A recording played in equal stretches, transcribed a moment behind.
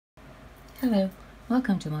Hello,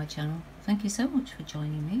 welcome to my channel. Thank you so much for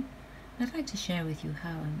joining me. I'd like to share with you how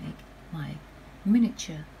I make my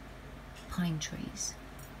miniature pine trees.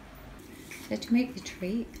 So to make the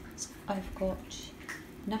tree, I've got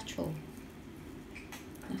natural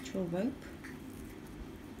rope.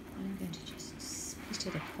 I'm going to just split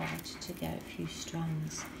it apart to get a few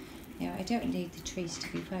strands. Now I don't need the trees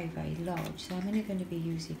to be very large, so I'm only going to be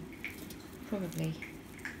using probably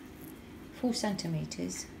 4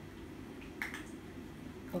 centimeters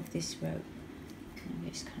of this rope. And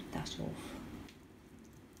just cut that off.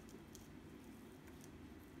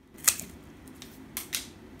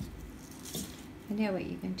 And now what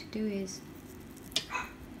you're going to do is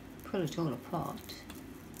pull it all apart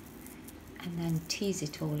and then tease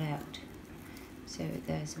it all out. So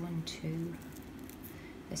there's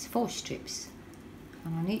there's 4 strips,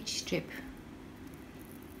 and on each strip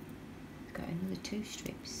I've got another 2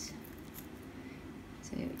 strips.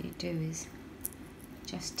 So what you do is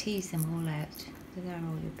just tease them all out so there are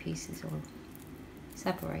all your pieces all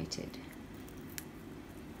separated.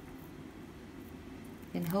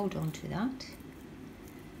 Then hold on to that,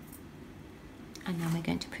 and then we're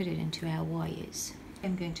going to put it into our wires.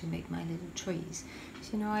 I'm going to make my little trees.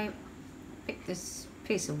 So I picked this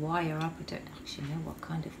piece of wire up. I don't actually know what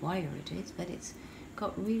kind of wire it is, but it's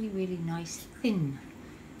got really nice thin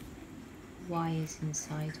wires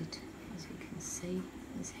inside it. As you can see,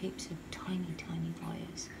 there's heaps of tiny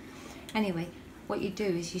wires. Anyway, what you do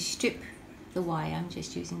is you strip the wire. I'm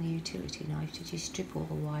just using the utility knife to just strip all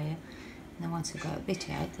the wire, and then once I've got a bit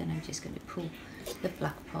out, then I'm just going to pull the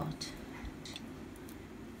black part,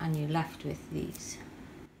 and you're left with these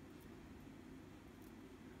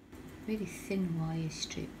really thin wire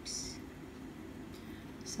strips.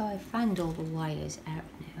 So I've found all the wires out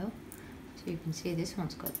now. So you can see this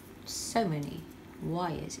one's got so many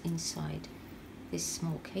wires inside this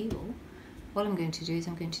small cable. What I'm going to do is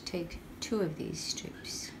I'm going to take 2 of these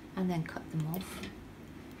strips and then cut them off,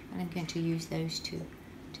 and I'm going to use those two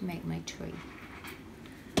to make my tree.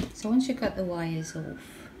 So once you've got the wires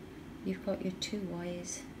off, you've got your 2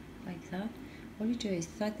 wires like that. What you do is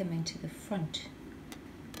thread them into the front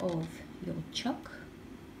of your chuck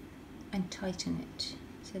and tighten it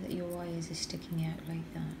so that your wires are sticking out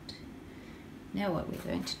like that. Now what we're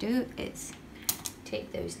going to do is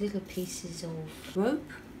take those little pieces of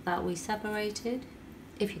rope that we separated.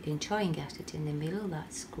 If you can try and get it in the middle,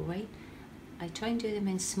 that's great. I try and do them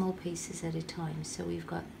in small pieces at a time. So we've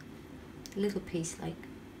got a little piece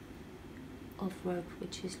of rope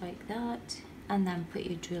which is like that, and then put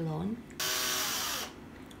your drill on.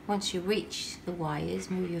 Once you reach the wires,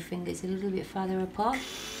 move your fingers a little bit further apart,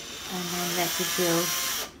 and then let the drill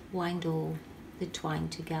wind all the twine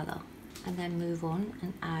together, and then move on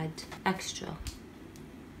and add extra.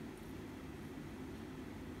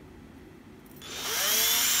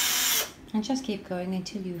 And just keep going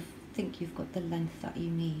until you think you've got the length that you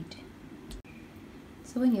need.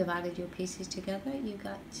 So when you've added your pieces together, you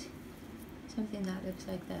got something that looks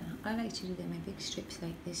like that. I like to do them in big strips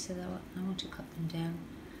like this, so that I want to cut them down.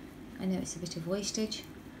 I know it's a bit of wastage,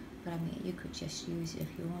 but I mean, you could just use, if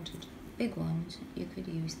you wanted big ones, you could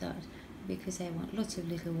use that, because I want lots of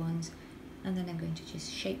little ones, and then I'm going to just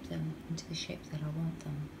shape them into the shape that I want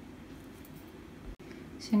them.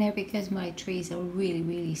 So now, because my trees are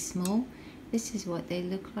really small, this is what they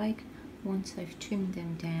look like once I've trimmed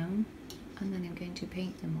them down, and then I'm going to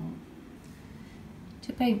paint them all.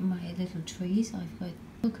 To paint my little trees, I've got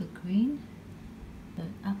ochre green,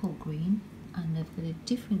 apple green, and I've got a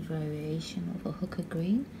different variation of a hooker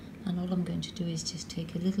green, and all I'm going to do is just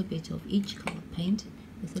take a little bit of each colour paint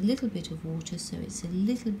with a little bit of water so it's a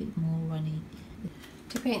little bit more runny.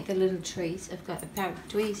 To paint the little trees, I've got a pair of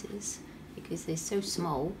tweezers because they're so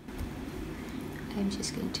small. I'm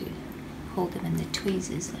just going to hold them in the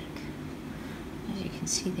tweezers, as you can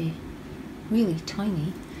see they're really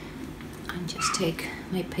tiny, and just take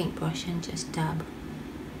my paintbrush and just dab.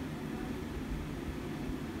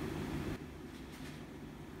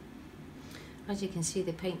 As you can see,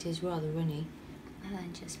 the paint is rather runny, and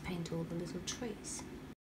then just paint all the little trees.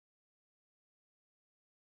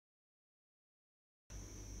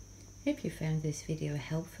 If you found this video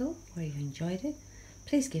helpful or you enjoyed it,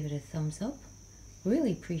 please give it a thumbs up.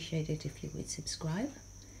 Really appreciate it if you would subscribe.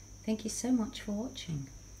 Thank you so much for watching.